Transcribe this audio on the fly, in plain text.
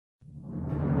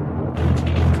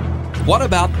What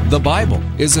about the Bible?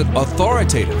 Is it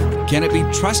authoritative? Can it be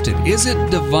trusted? Is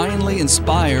it divinely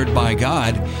inspired by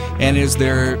God? And is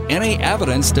there any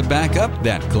evidence to back up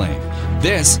that claim?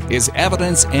 This is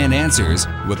Evidence and Answers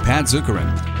with Pat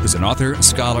Zukeran, who's an author,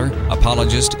 scholar,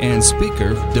 apologist, and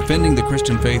speaker defending the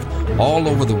Christian faith all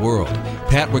over the world.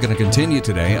 Pat, we're going to continue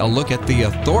today a look at the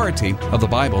authority of the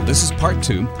Bible. This is part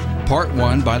 2. Part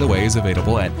 1, by the way, is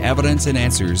available at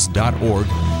evidenceandanswers.org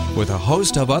with a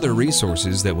host of other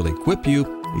resources that will equip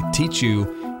you, teach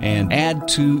you, and add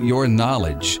to your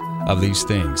knowledge of these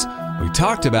things. We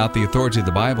talked about the authority of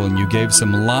the Bible, and you gave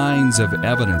some lines of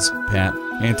evidence, Pat.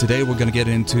 And today we're going to get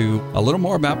into a little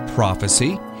more about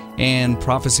prophecy and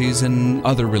prophecies in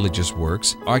other religious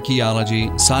works, archaeology,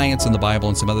 science in the Bible,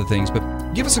 and some other things.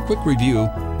 But give us a quick review,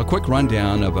 a quick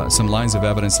rundown of some lines of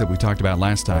evidence that we talked about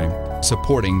last time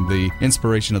supporting the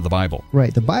inspiration of the Bible.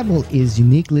 Right. The Bible is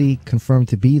uniquely confirmed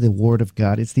to be the Word of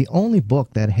God. It's the only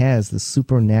book that has the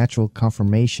supernatural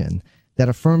confirmation that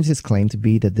affirms his claim to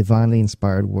be the divinely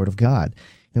inspired Word of God.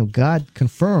 You know, God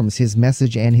confirms his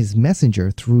message and his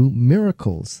messenger through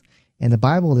miracles. And the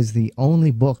Bible is the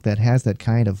only book that has that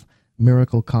kind of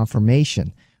miracle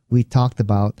confirmation. We talked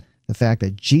about the fact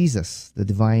that Jesus, the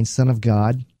divine Son of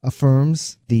God,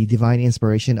 affirms the divine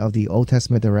inspiration of the Old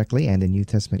Testament directly and the New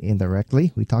Testament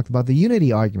indirectly. We talked about the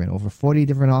unity argument. Over 40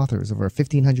 different authors over a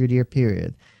 1,500-year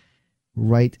period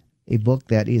write a book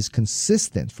that is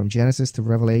consistent from Genesis to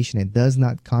Revelation and does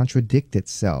not contradict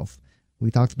itself.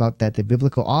 We talked about that the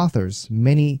biblical authors,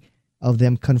 many of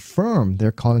them confirm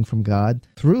their calling from God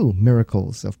through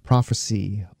miracles of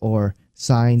prophecy or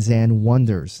signs and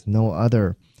wonders. No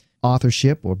other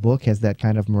authorship or book has that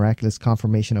kind of miraculous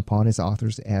confirmation upon its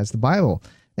authors as the Bible.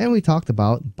 And we talked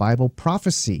about Bible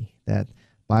prophecy, that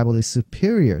Bible is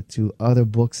superior to other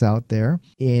books out there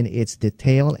in its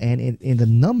detail and in the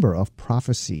number of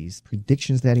prophecies,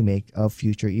 predictions that he makes of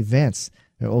future events.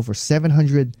 There are over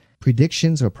 700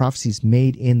 predictions or prophecies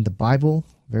made in the Bible,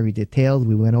 very detailed.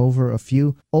 We went over a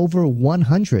few, over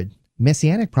 100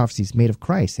 messianic prophecies made of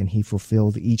Christ, and he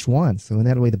fulfilled each one. So in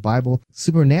that way, the Bible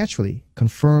supernaturally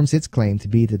confirms its claim to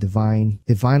be the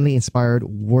divinely inspired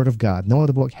Word of God. No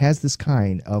other book has this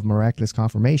kind of miraculous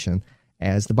confirmation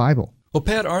as the Bible. Well,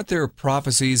 Pat, aren't there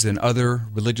prophecies in other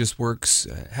religious works?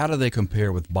 How do they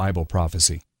compare with Bible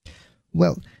prophecy?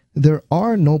 Well, there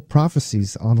are no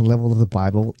prophecies on the level of the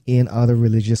Bible in other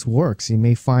religious works. You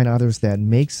may find others that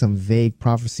make some vague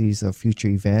prophecies of future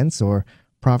events or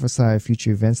prophesy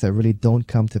future events that really don't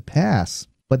come to pass.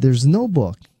 But there's no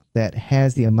book that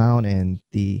has the amount and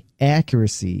the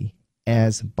accuracy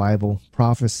as Bible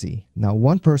prophecy. Now,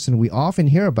 one person we often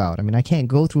hear about, I can't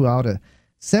go throughout a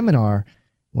seminar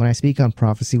when I speak on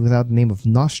prophecy without the name of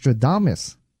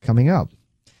Nostradamus coming up.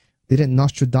 Didn't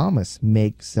Nostradamus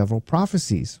make several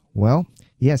prophecies? Well,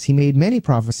 yes, he made many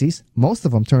prophecies. Most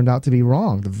of them turned out to be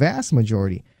wrong. The vast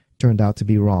majority turned out to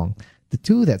be wrong. The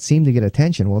two that seem to get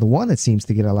attention, well, the one that seems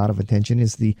to get a lot of attention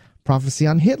is the prophecy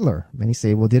on Hitler. Many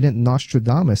say, well, didn't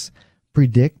Nostradamus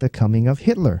predict the coming of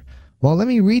Hitler? Well, let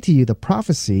me read to you the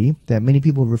prophecy that many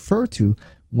people refer to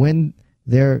when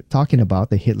they're talking about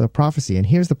the Hitler prophecy. And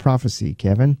here's the prophecy,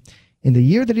 Kevin. In the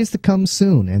year that is to come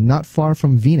soon, and not far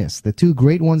from Venus, the two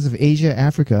great ones of Asia,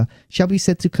 Africa, shall be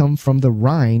said to come from the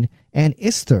Rhine and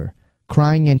Ister.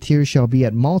 Crying and tears shall be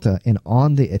at Malta and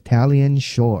on the Italian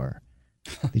shore.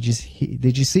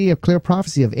 Did you see a clear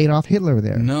prophecy of Adolf Hitler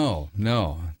there? No.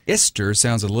 Ister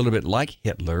sounds a little bit like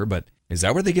Hitler, but is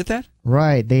that where they get that?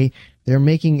 Right. They're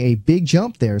making a big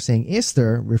jump there, saying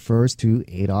Ister refers to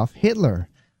Adolf Hitler.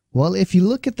 Well, if you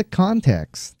look at the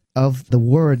context of the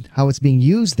word, how it's being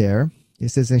used there, it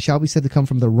says, and shall be said to come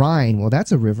from the Rhine. Well,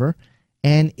 that's a river.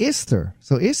 And Ister.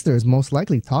 So Ister is most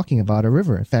likely talking about a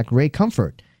river. In fact, Ray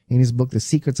Comfort, in his book, The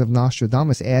Secrets of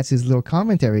Nostradamus, adds his little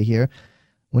commentary here.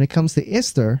 When it comes to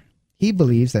Ister, he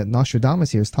believes that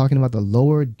Nostradamus here is talking about the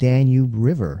lower Danube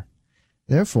River.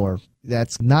 Therefore,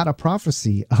 that's not a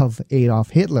prophecy of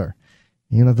Adolf Hitler.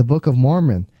 You know, the Book of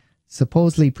Mormon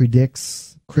supposedly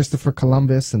predicts Christopher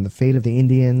Columbus and the fate of the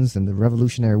Indians and the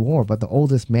Revolutionary War, but the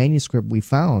oldest manuscript we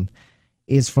found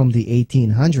is from the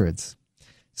 1800s.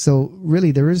 So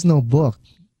really, there is no book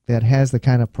that has the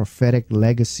kind of prophetic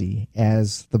legacy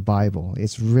as the Bible.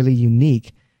 It's really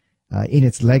unique in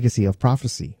its legacy of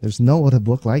prophecy. There's no other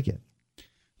book like it.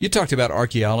 You talked about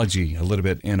archaeology a little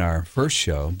bit in our first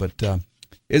show, but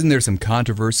isn't there some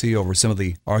controversy over some of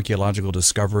the archaeological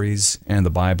discoveries in the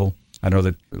Bible? I know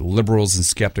that liberals and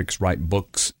skeptics write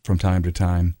books from time to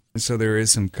time, so there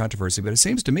is some controversy. But it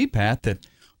seems to me, Pat, that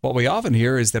what we often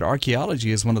hear is that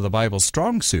archaeology is one of the Bible's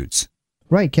strong suits.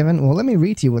 Right, Kevin. Well, let me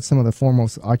read to you what some of the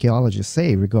foremost archaeologists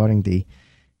say regarding the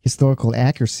historical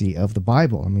accuracy of the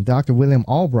Bible. I mean, Dr. William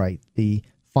Albright, the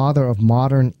father of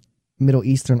modern Middle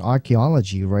Eastern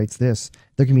archaeology, writes this: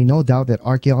 there can be no doubt that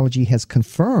archaeology has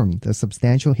confirmed the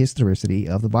substantial historicity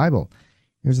of the Bible.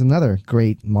 Here's another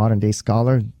great modern-day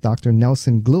scholar, Dr.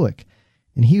 Nelson Glueck,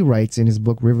 and he writes in his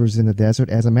book, Rivers in the Desert,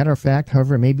 as a matter of fact,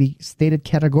 however, it may be stated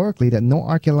categorically that no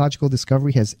archaeological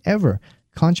discovery has ever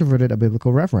controverted a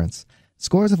biblical reference.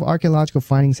 Scores of archaeological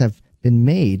findings have been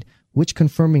made which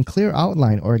confirm in clear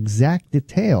outline or exact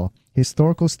detail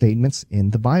historical statements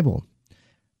in the Bible.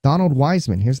 Donald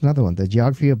Wiseman, here's another one. The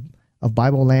geography of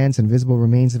Bible lands and visible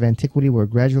remains of antiquity were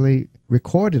gradually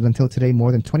recorded until today.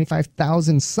 More than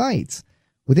 25,000 sites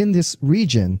within this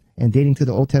region and dating to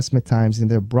the Old Testament times in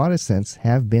their broadest sense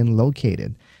have been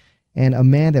located. And a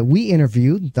man that we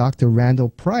interviewed, Dr. Randall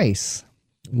Price,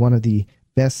 one of the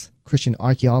best Christian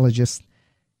archaeologists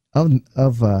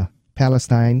of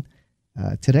Palestine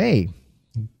today,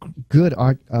 good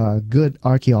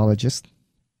archaeologist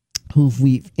who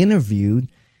we've interviewed,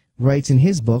 writes in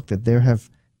his book that there have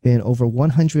been over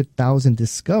 100,000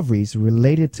 discoveries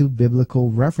related to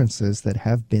biblical references that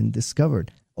have been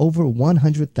discovered. Over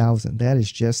 100,000. That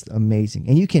is just amazing.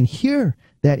 And you can hear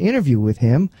that interview with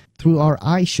him through our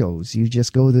iShows. You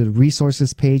just go to the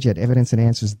resources page at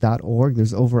evidenceandanswers.org.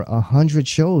 There's over 100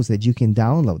 shows that you can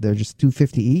download. They're just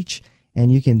 $2.50 each.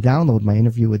 And you can download my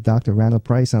interview with Dr. Randall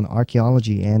Price on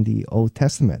archaeology and the Old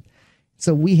Testament.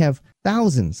 So we have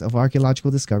thousands of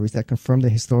archaeological discoveries that confirm the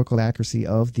historical accuracy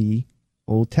of the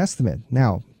Old Testament.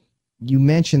 Now, you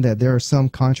mentioned that there are some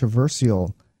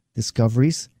controversial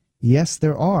discoveries. Yes,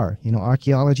 there are.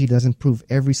 Archaeology doesn't prove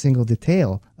every single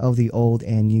detail of the Old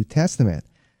and New Testament.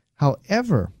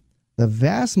 However, the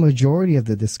vast majority of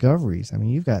the discoveries,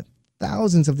 you've got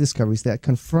thousands of discoveries that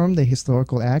confirm the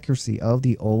historical accuracy of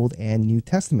the Old and New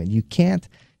Testament. You can't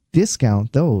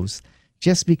discount those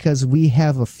just because we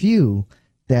have a few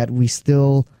that we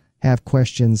still have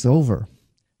questions over.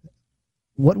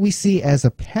 What we see as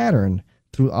a pattern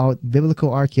throughout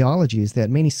biblical archaeology is that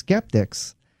many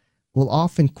skeptics will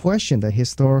often question the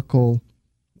historical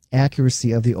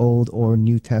accuracy of the Old or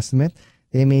New Testament.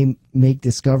 They may make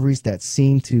discoveries that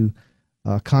seem to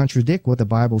contradict what the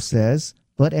Bible says,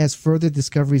 but as further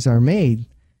discoveries are made,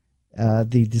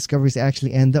 the discoveries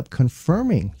actually end up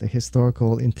confirming the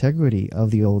historical integrity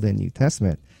of the Old and New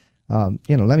Testament. Let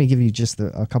me give you just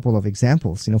a couple of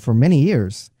examples. For many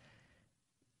years,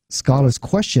 scholars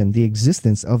questioned the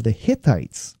existence of the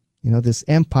Hittites. This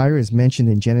empire is mentioned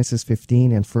in Genesis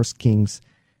 15 and 1 Kings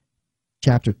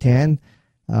chapter 10.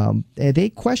 They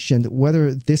questioned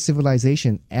whether this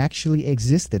civilization actually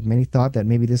existed. Many thought that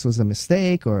maybe this was a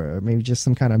mistake or maybe just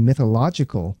some kind of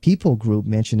mythological people group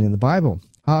mentioned in the Bible.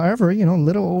 However, a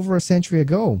little over a century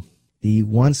ago, the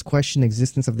once questioned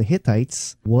existence of the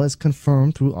Hittites was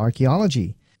confirmed through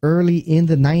archaeology. Early in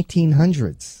the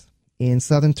 1900s, in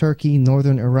southern Turkey,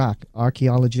 northern Iraq,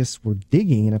 archaeologists were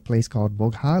digging in a place called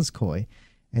Boghazkoy,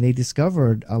 and they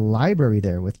discovered a library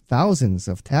there with thousands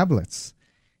of tablets.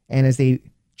 And as they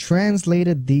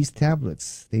translated these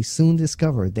tablets, they soon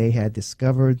discovered they had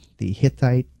discovered the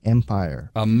Hittite Empire.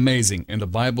 Amazing. And the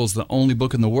Bible's the only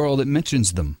book in the world that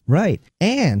mentions them. Right.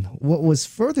 And what was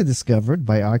further discovered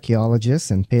by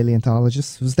archaeologists and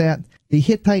paleontologists was that the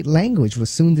Hittite language was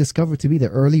soon discovered to be the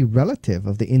early relative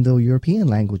of the Indo-European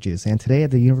languages. And today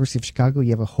at the University of Chicago,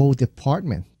 you have a whole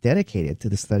department dedicated to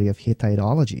the study of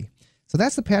Hittitology. So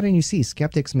that's the pattern you see.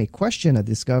 Skeptics may question a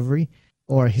discovery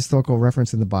or a historical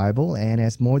reference in the Bible, and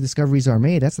as more discoveries are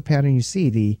made, that's the pattern you see.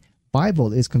 The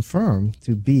Bible is confirmed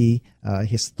to be a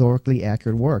historically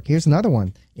accurate work. Here's another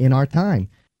one in our time.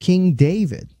 King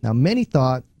David. Now, many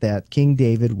thought that King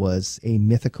David was a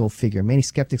mythical figure. Many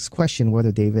skeptics question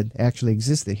whether David actually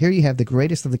existed. Here you have the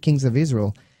greatest of the kings of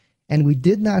Israel, and we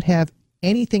did not have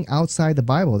anything outside the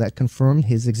Bible that confirmed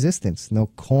his existence. No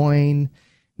coin,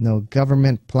 no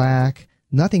government plaque,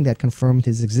 nothing that confirmed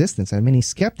his existence. And many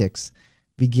skeptics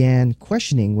began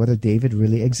questioning whether David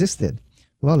really existed.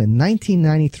 Well, in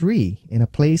 1993, in a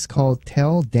place called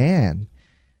Tel Dan,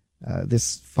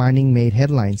 this finding made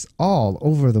headlines all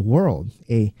over the world.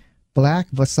 A black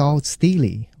basalt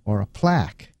stele, or a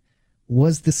plaque,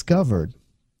 was discovered,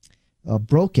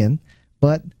 broken,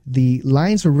 but the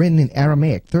lines were written in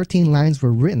Aramaic. 13 lines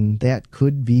were written that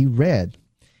could be read.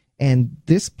 And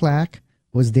this plaque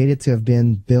was dated to have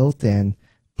been built and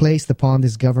placed upon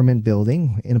this government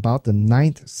building in about the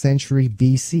 9th century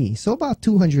BC, so about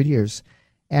 200 years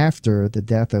after the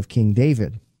death of King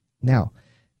David. Now,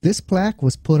 this plaque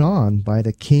was put on by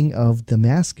the king of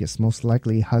Damascus, most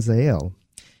likely Hazael,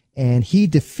 and he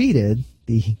defeated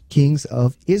the kings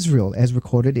of Israel, as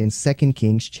recorded in 2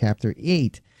 Kings chapter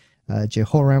 8.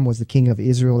 Jehoram was the king of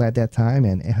Israel at that time,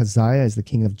 and Ahaziah is the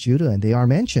king of Judah, and they are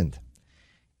mentioned.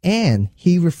 And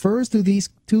he refers to these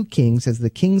two kings as the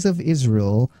kings of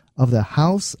Israel of the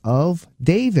house of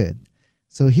David.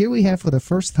 So here we have for the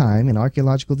first time an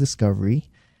archaeological discovery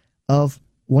of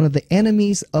one of the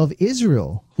enemies of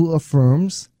Israel who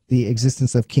affirms the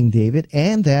existence of King David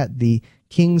and that the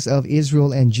kings of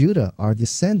Israel and Judah are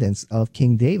descendants of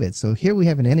King David. So here we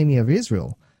have an enemy of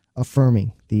Israel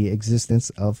affirming the existence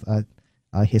of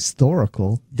a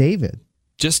historical David.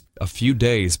 Just a few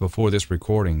days before this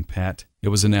recording, Pat, it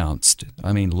was announced,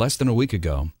 less than a week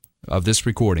ago of this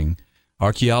recording,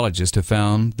 archaeologists have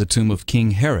found the tomb of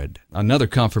King Herod, another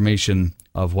confirmation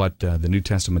of what the New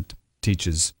Testament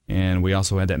teaches. And we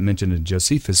also had that mentioned in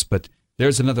Josephus, but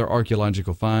there's another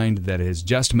archaeological find that has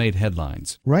just made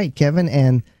headlines. Right, Kevin,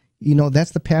 and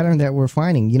that's the pattern that we're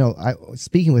finding.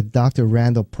 Speaking with Dr.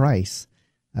 Randall Price,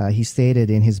 he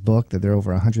stated in his book that there are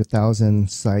over 100,000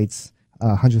 sites,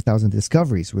 100,000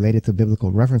 discoveries related to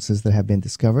biblical references that have been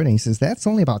discovered. And he says that's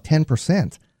only about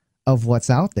 10% of what's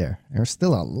out there. There's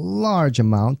still a large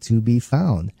amount to be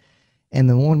found. And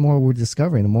the more and more we're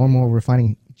discovering, the more and more we're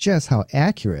finding just how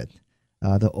accurate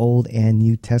the Old and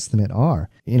New Testament are.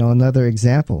 Another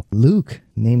example, Luke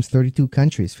names 32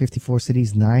 countries, 54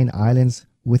 cities, 9 islands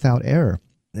without error.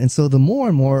 And so the more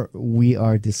and more we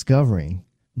are discovering,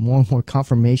 more and more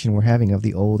confirmation we're having of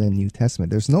the Old and New Testament.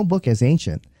 There's no book as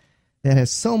ancient that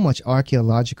has so much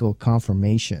archaeological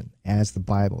confirmation as the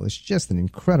Bible. It's just an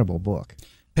incredible book.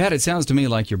 Pat, it sounds to me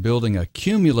like you're building a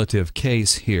cumulative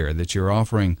case here, that you're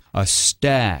offering a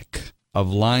stack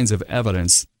of lines of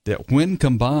evidence that, when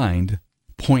combined,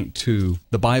 point to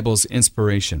the Bible's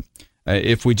inspiration.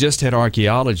 If we just had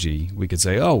archaeology, we could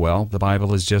say, oh, well, the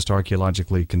Bible is just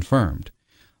archaeologically confirmed.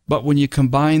 But when you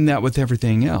combine that with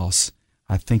everything else,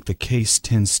 I think the case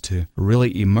tends to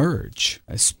really emerge,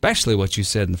 especially what you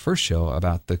said in the first show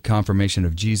about the confirmation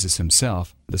of Jesus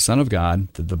himself, the Son of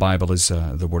God, the Bible is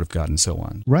the Word of God, and so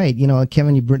on. Right.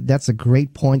 Kevin, that's a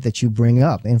great point that you bring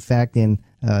up. In fact, in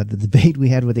the debate we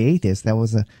had with the atheists, that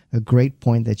was a great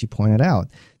point that you pointed out.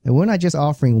 That we're not just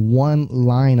offering one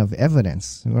line of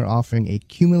evidence. We're offering a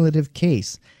cumulative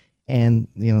case. And,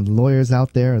 the lawyers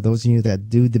out there, or those of you that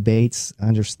do debates,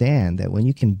 understand that when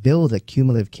you can build a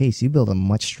cumulative case, you build a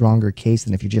much stronger case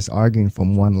than if you're just arguing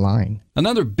from one line.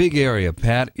 Another big area,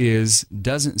 Pat, is,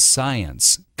 doesn't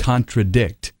science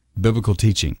contradict biblical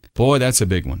teaching? Boy, that's a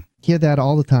big one. Hear that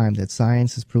all the time, that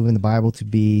science has proven the Bible to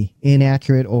be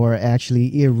inaccurate or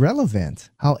actually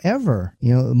irrelevant. However,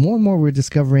 more and more we're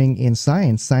discovering in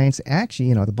science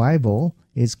actually, the Bible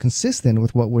is consistent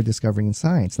with what we're discovering in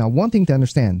science. Now, one thing to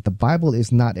understand, the Bible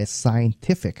is not a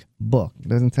scientific book. It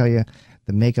doesn't tell you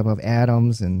the makeup of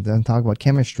atoms and doesn't talk about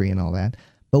chemistry and all that.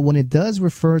 But when it does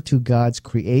refer to God's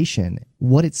creation,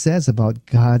 what it says about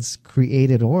God's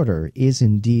created order is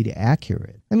indeed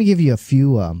accurate. Let me give you a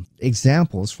few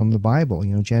examples from the Bible.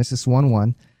 Genesis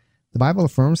 1:1, the Bible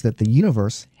affirms that the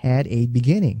universe had a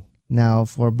beginning. Now,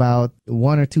 for about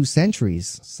 1 or 2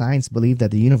 centuries, science believed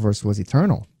that the universe was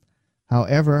eternal.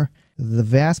 However, the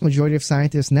vast majority of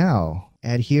scientists now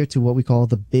adhere to what we call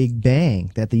the Big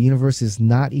Bang, that the universe is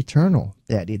not eternal,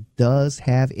 that it does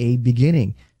have a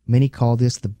beginning. Many call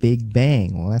this the Big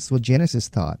Bang. Well, that's what Genesis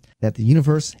taught, that the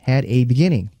universe had a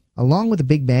beginning. Along with the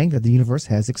Big Bang, that the universe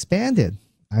has expanded.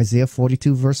 Isaiah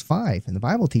 42 verse 5, and the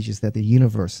Bible teaches that the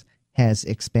universe has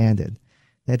expanded.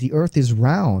 That the earth is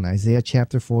round, Isaiah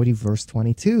chapter 40 verse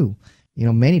 22.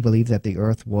 Many believe that the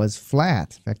earth was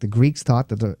flat. In fact, the Greeks taught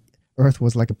that the earth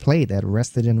was like a plate that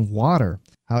rested in water.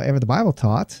 However, the Bible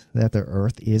taught that the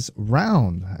earth is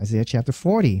round, Isaiah chapter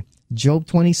 40. Job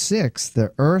 26,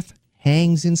 the earth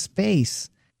hangs in space.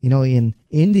 In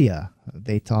India,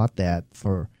 they taught that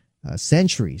for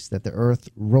centuries, that the earth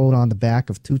rode on the back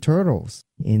of 2 turtles.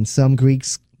 In some Greek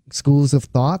schools of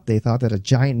thought, they thought that a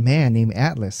giant man named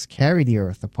Atlas carried the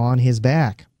earth upon his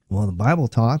back. Well, the Bible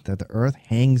taught that the earth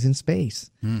hangs in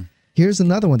space. Here's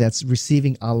another one that's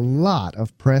receiving a lot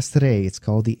of press today. It's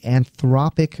called the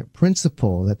anthropic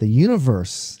principle, that the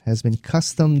universe has been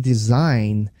custom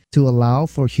designed to allow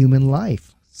for human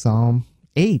life. Psalm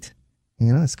 8.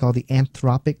 It's called the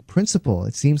anthropic principle.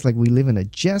 It seems like we live in a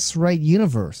just right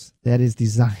universe that is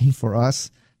designed for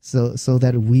us so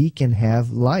that we can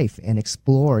have life and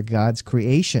explore God's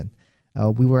creation.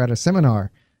 We were at a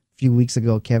seminar a few weeks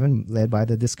ago, Kevin, led by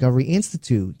the Discovery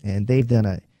Institute, and they've done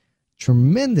a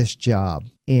tremendous job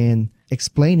in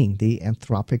explaining the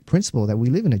anthropic principle, that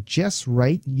we live in a just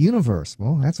right universe.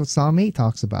 Well, that's what Psalm 8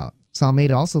 talks about. Psalm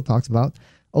 8 also talks about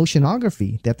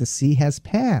oceanography, that the sea has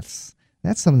paths.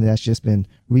 That's something that's just been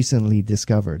recently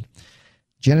discovered.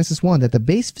 Genesis 1, that the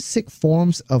basic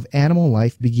forms of animal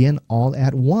life begin all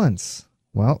at once.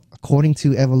 Well, according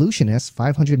to evolutionists,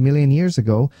 500 million years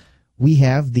ago, we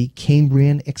have the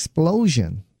Cambrian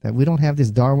explosion. That we don't have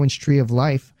this Darwin's tree of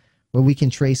life where we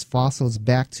can trace fossils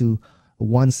back to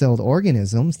one-celled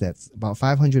organisms. That's about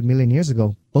 500 million years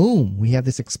ago. Boom, we have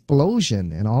this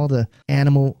explosion and all the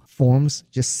animal forms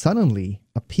just suddenly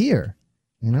appear.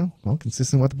 Well,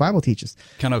 consistent with what the Bible teaches.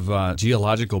 Kind of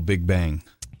geological Big Bang.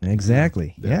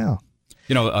 Exactly, yeah.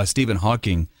 Stephen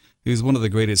Hawking, who's one of the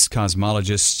greatest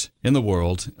cosmologists in the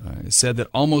world, said that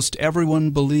almost everyone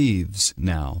believes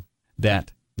now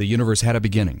that the universe had a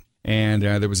beginning. And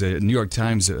there was a New York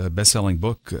Times best-selling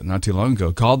book not too long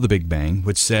ago called The Big Bang,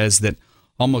 which says that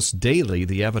almost daily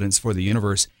the evidence for the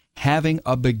universe having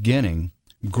a beginning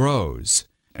grows.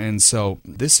 And so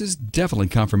this is definitely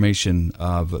confirmation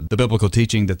of the biblical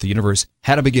teaching that the universe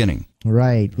had a beginning.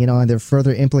 Right. And there are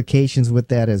further implications with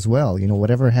that as well.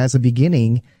 Whatever has a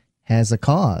beginning has a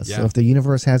cause. Yeah. So if the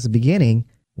universe has a beginning,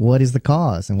 what is the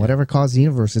cause? And whatever caused the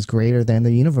universe is greater than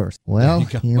the universe. Well,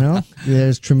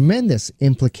 there's tremendous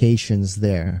implications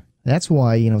there. That's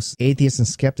why, atheists and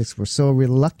skeptics were so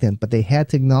reluctant, but they had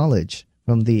to acknowledge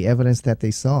from the evidence that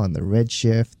they saw in the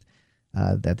redshift,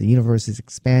 that the universe is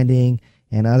expanding,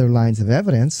 and other lines of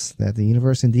evidence that the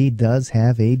universe indeed does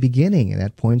have a beginning, and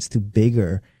that points to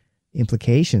bigger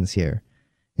implications here.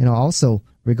 Also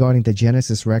regarding the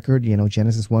Genesis record,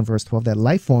 Genesis 1 verse 12, that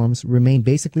life forms remain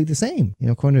basically the same.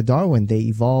 According to Darwin, they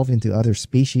evolve into other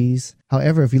species.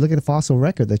 However, if you look at the fossil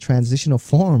record, the transitional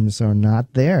forms are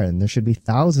not there, and there should be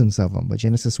thousands of them. But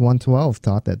Genesis 1:12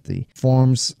 taught that the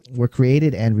forms were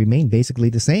created and remain basically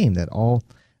the same, that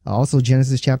also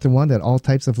Genesis chapter 1, that all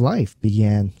types of life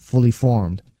began fully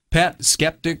formed. Pat,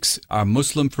 skeptics, our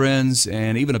Muslim friends,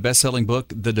 and even a best-selling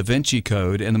book, The Da Vinci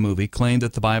Code, and the movie claim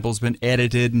that the Bible's been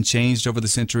edited and changed over the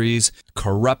centuries,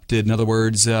 corrupted, in other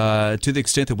words, to the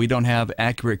extent that we don't have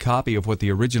accurate copy of what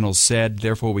the original said,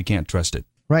 therefore we can't trust it.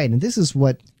 Right, and this is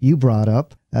what you brought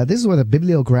up. This is where the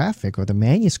bibliographic or the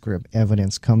manuscript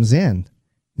evidence comes in.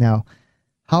 Now,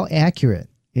 how accurate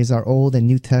is our Old and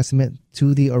New Testament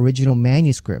to the original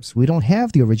manuscripts? We don't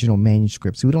have the original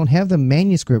manuscripts. We don't have the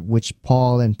manuscript which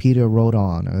Paul and Peter wrote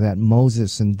on, or that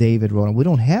Moses and David wrote on. We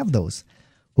don't have those.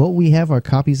 What we have are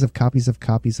copies of copies of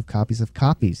copies of copies of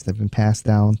copies that have been passed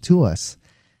down to us.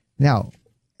 Now,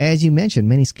 as you mentioned,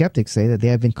 many skeptics say that they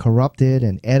have been corrupted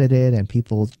and edited, and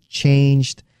people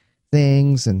changed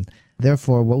things, and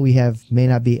therefore what we have may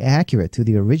not be accurate to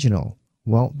the original.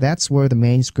 Well, that's where the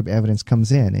manuscript evidence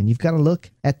comes in. And you've got to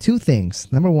look at two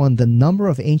things. Number one, the number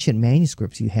of ancient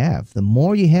manuscripts you have. The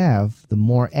more you have, the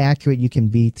more accurate you can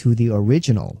be to the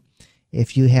original.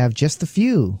 If you have just a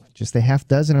few, just a half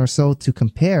dozen or so to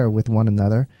compare with one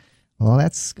another, well,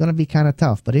 that's going to be kind of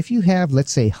tough. But if you have,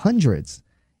 let's say, hundreds,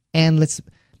 and let's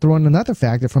throw in another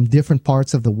factor from different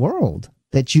parts of the world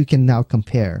that you can now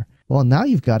compare, well, now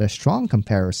you've got a strong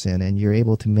comparison, and you're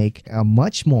able to make a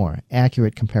much more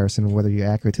accurate comparison of whether you're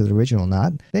accurate to the original or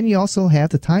not. Then you also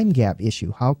have the time gap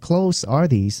issue. How close are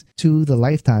these to the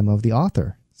lifetime of the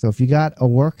author? So if you got a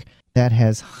work that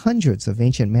has hundreds of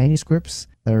ancient manuscripts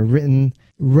that are written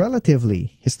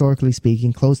relatively, historically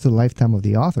speaking, close to the lifetime of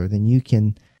the author, then you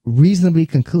can reasonably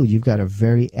conclude you've got a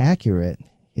very accurate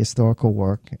historical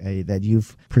work, that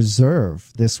you've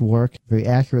preserved this work very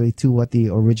accurately to what the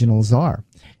originals are.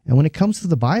 And when it comes to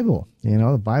the Bible,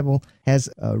 the Bible has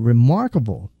a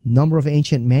remarkable number of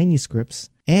ancient manuscripts,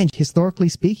 and historically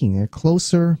speaking, they're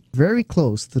closer, very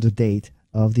close to the date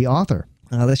of the author.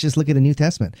 Let's just look at the New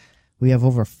Testament. We have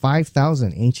over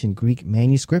 5,000 ancient Greek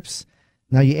manuscripts.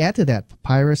 Now you add to that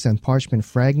papyrus and parchment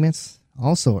fragments,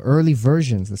 also early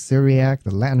versions, the Syriac,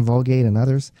 the Latin Vulgate, and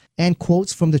others, and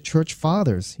quotes from the Church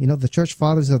Fathers. The Church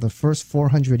Fathers of the first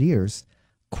 400 years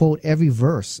quote every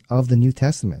verse of the New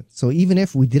Testament. So even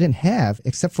if we didn't have,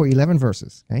 except for 11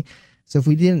 verses, okay? So if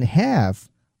we didn't have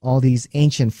all these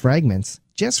ancient fragments,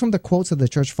 just from the quotes of the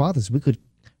Church Fathers, we could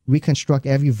reconstruct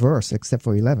every verse except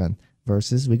for 11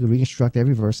 verses. We could reconstruct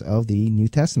every verse of the New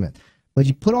Testament. But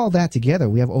you put all that together,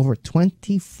 we have over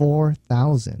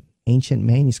 24,000 ancient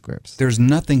manuscripts. There's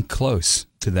nothing close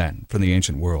to that from the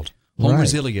ancient world.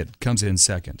 Homer's Right. Iliad comes in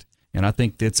second. And I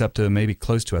think it's up to maybe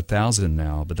close to 1,000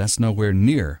 now, but that's nowhere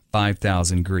near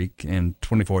 5,000 Greek and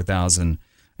 24,000,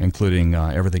 including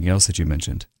everything else that you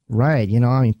mentioned. Right.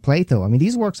 Plato.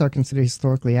 These works are considered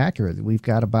historically accurate. We've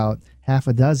got about half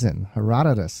a dozen.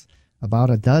 Herodotus, about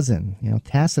a dozen.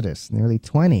 Tacitus, nearly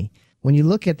 20. When you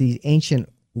look at the ancient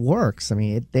works,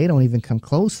 they don't even come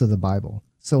close to the Bible.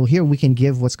 So here we can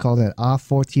give what's called an a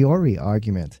fortiori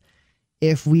argument.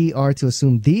 if we are to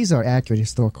assume these are accurate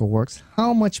historical works,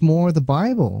 how much more the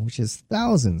Bible, which is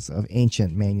thousands of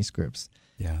ancient manuscripts.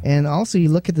 Yeah. And also you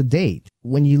look at the date.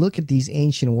 When you look at these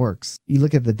ancient works, you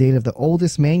look at the date of the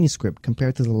oldest manuscript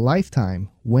compared to the lifetime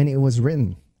when it was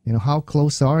written. How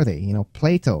close are they?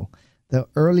 Plato, the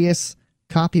earliest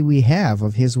copy we have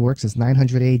of his works is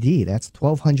 900 AD. That's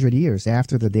 1200 years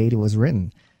after the date it was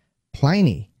written.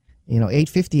 Pliny,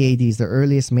 850 AD is the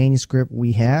earliest manuscript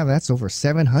we have. That's over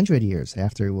 700 years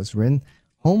after it was written.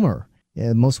 Homer,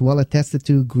 the most well-attested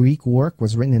to Greek work,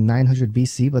 was written in 900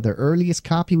 BC, but the earliest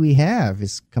copy we have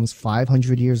comes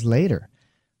 500 years later.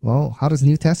 Well, how does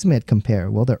New Testament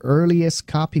compare? Well, the earliest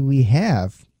copy we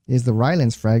have is the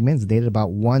Rylands fragments, dated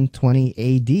about 120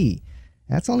 AD.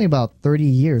 That's only about 30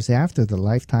 years after the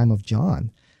lifetime of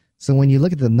John. So when you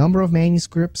look at the number of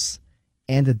manuscripts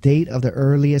and the date of the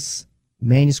earliest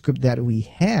manuscript that we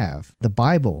have, the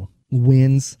Bible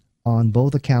wins on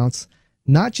both accounts,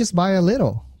 not just by a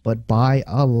little, but by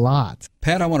a lot.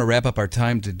 Pat, I want to wrap up our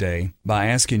time today by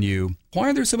asking you,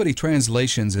 why are there so many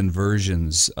translations and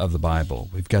versions of the Bible?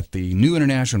 We've got the New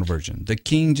International Version, the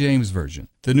King James Version,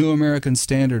 the New American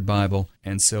Standard Bible,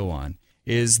 and so on.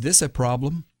 Is this a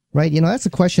problem? Right, that's a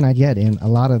question I get in a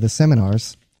lot of the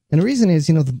seminars. And the reason is,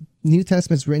 the New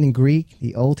Testament's written in Greek,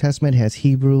 the Old Testament has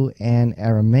Hebrew and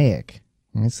Aramaic.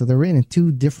 Right? So they're written in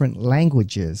two different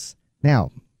languages.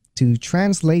 Now, to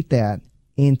translate that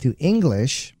into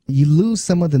English, you lose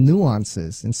some of the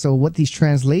nuances. And so what these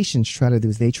translations try to do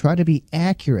is they try to be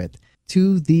accurate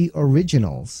to the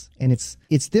originals. And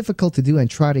it's difficult to do and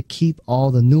try to keep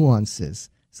all the nuances.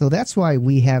 So that's why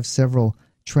we have several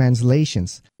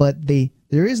translations. But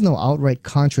there is no outright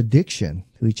contradiction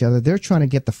to each other. They're trying to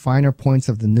get the finer points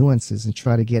of the nuances and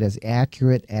try to get as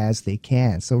accurate as they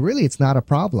can. So really, it's not a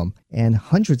problem. And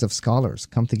hundreds of scholars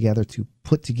come together to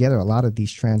put together a lot of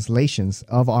these translations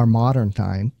of our modern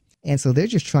time. And so they're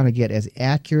just trying to get as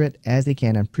accurate as they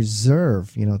can and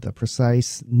preserve, the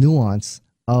precise nuance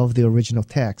of the original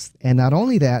text. And not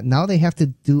only that, now they have to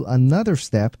do another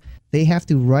step. They have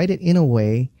to write it in a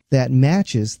way that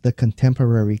matches the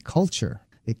contemporary culture.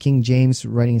 The King James,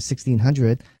 writing in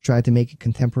 1600, tried to make it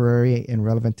contemporary and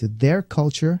relevant to their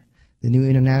culture. The New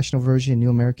International Version, New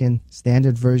American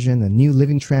Standard Version, the New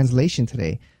Living Translation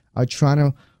today are trying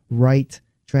to write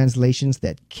translations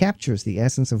that captures the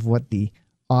essence of what the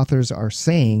authors are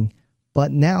saying,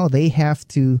 but now they have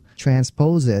to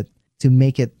transpose it to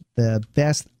make it the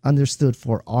best understood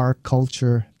for our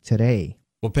culture today.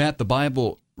 Well, Pat, the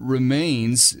Bible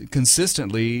remains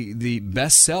consistently the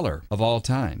bestseller of all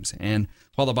times. And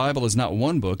while the Bible is not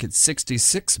one book, it's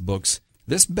 66 books,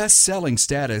 this best-selling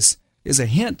status is a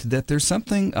hint that there's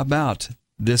something about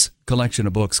this collection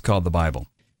of books called the Bible.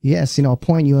 Yes, a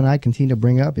point you and I continue to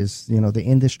bring up is, the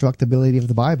indestructibility of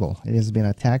the Bible. It has been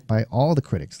attacked by all the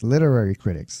critics, literary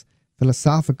critics,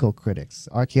 philosophical critics,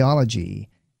 archaeology,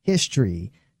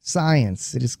 history,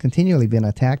 science. It has continually been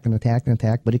attacked and attacked and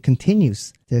attacked, but it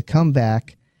continues to come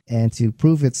back and to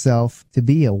prove itself to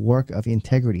be a work of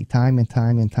integrity time and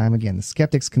time and time again. The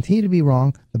skeptics continue to be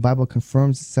wrong. The Bible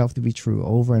confirms itself to be true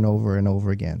over and over and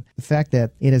over again. The fact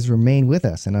that it has remained with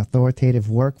us, an authoritative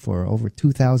work for over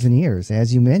 2,000 years,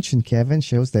 as you mentioned, Kevin,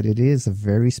 shows that it is a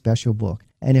very special book.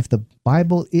 And if the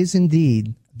Bible is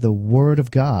indeed the Word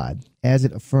of God, as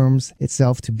it affirms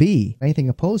itself to be, anything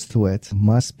opposed to it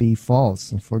must be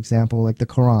false. For example, like the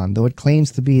Quran, though it claims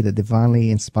to be the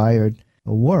divinely inspired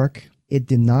work, it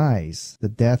denies the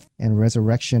death and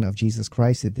resurrection of Jesus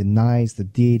Christ. It denies the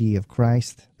deity of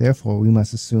Christ. Therefore, we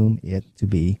must assume it to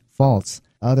be false.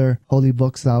 Other holy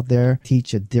books out there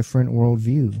teach a different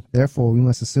worldview. Therefore, we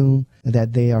must assume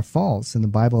that they are false, and the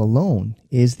Bible alone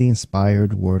is the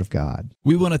inspired Word of God.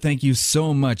 We want to thank you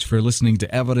so much for listening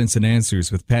to Evidence and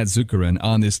Answers with Pat Zukeran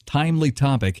on this timely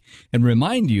topic, and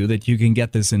remind you that you can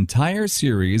get this entire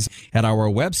series at our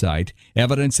website,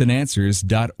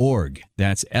 evidenceandanswers.org.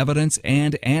 That's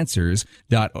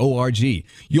evidenceandanswers.org.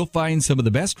 You'll find some of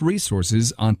the best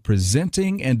resources on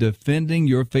presenting and defending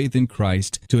your faith in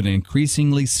Christ to an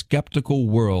increasingly skeptical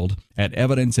world at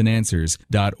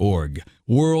evidenceandanswers.org.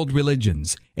 World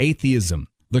religions, atheism,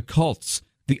 the cults,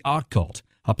 the occult,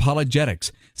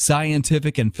 apologetics,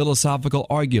 scientific and philosophical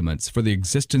arguments for the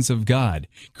existence of God,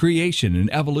 creation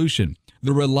and evolution,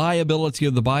 the reliability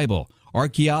of the Bible,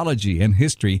 archaeology and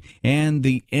history, and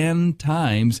the end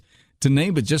times, to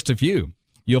name but just a few.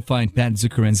 You'll find Pat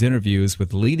Zukeran's interviews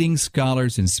with leading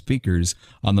scholars and speakers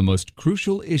on the most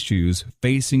crucial issues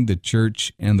facing the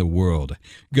church and the world.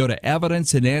 Go to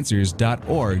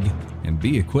evidenceandanswers.org and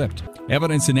be equipped.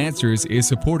 Evidence and Answers is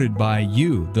supported by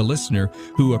you, the listener,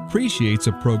 who appreciates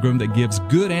a program that gives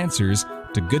good answers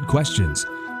to good questions.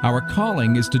 Our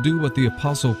calling is to do what the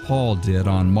Apostle Paul did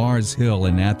on Mars Hill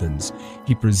in Athens.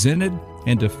 He presented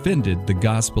and defended the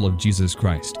gospel of Jesus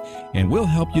Christ, and we'll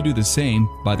help you do the same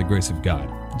by the grace of God.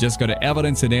 Just go to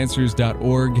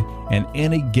evidenceandanswers.org, and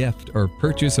any gift or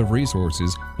purchase of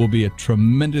resources will be a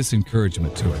tremendous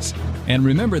encouragement to us. And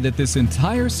remember that this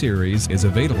entire series is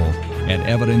available at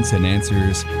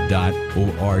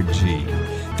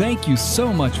evidenceandanswers.org. Thank you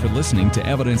so much for listening to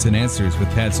Evidence and Answers with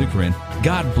Pat Zukeran.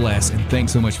 God bless, and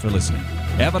thanks so much for listening.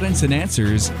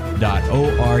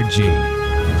 evidenceandanswers.org.